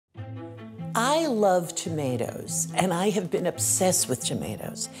I love tomatoes, and I have been obsessed with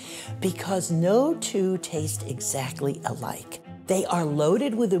tomatoes because no two taste exactly alike. They are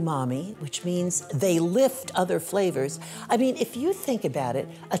loaded with umami, which means they lift other flavors. I mean, if you think about it,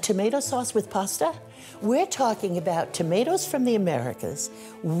 a tomato sauce with pasta, we're talking about tomatoes from the Americas,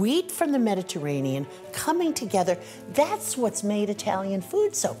 wheat from the Mediterranean coming together. That's what's made Italian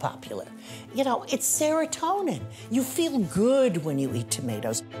food so popular. You know, it's serotonin. You feel good when you eat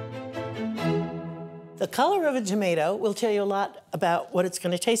tomatoes. The color of a tomato will tell you a lot about what it's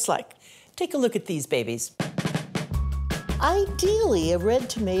going to taste like. Take a look at these babies. Ideally, a red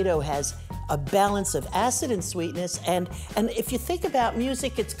tomato has a balance of acid and sweetness, and if you think about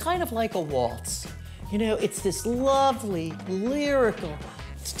music, it's kind of like a waltz. You know, it's this lovely, lyrical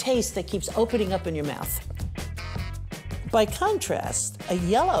taste that keeps opening up in your mouth. By contrast, a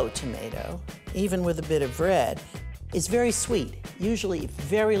yellow tomato, even with a bit of red, is very sweet, usually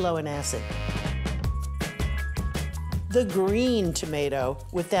very low in acid. The green tomato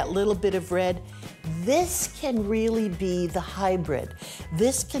with that little bit of red, this can really be the hybrid.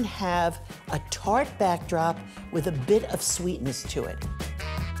 This can have a tart backdrop with a bit of sweetness to it.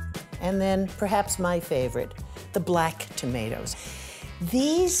 And then perhaps my favorite, the black tomatoes.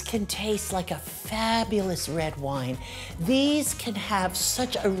 These can taste like a fabulous red wine. These can have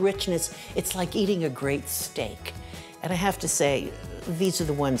such a richness, it's like eating a great steak. And I have to say, these are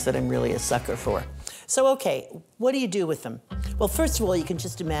the ones that I'm really a sucker for. So, okay, what do you do with them? Well, first of all, you can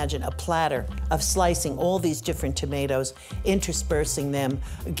just imagine a platter of slicing all these different tomatoes, interspersing them,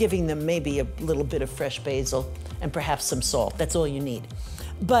 giving them maybe a little bit of fresh basil and perhaps some salt. That's all you need.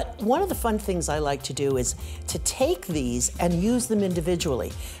 But one of the fun things I like to do is to take these and use them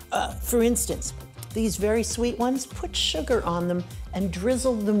individually. For instance, these very sweet ones, put sugar on them and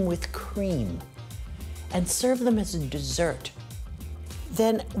drizzle them with cream and serve them as a dessert.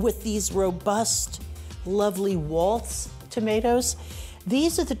 Then with these robust, lovely waltz tomatoes,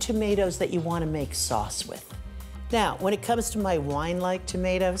 these are the tomatoes that you want to make sauce with. Now, when it comes to my wine-like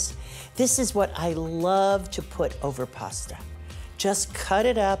tomatoes, this is what I love to put over pasta. Just cut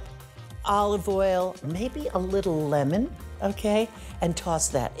it up, olive oil, maybe a little lemon, okay? And toss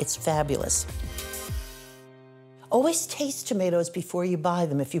that. It's fabulous. Always taste tomatoes before you buy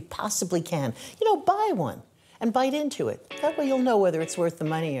them if you possibly can. You know, buy one and bite into it. That way you'll know whether it's worth the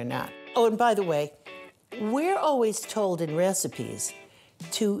money or not. Oh, and by the way, we're always told in recipes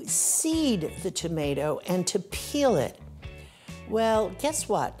to seed the tomato and to peel it. Well, guess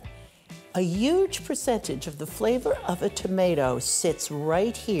what? A huge percentage of the flavor of a tomato sits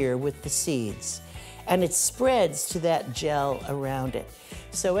right here with the seeds, and it spreads to that gel around it.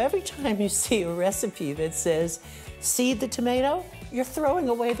 So every time you see a recipe that says seed the tomato, you're throwing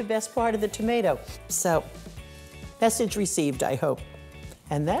away the best part of the tomato. So, message received, I hope.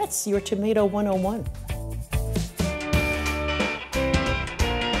 And that's your Tomato 101.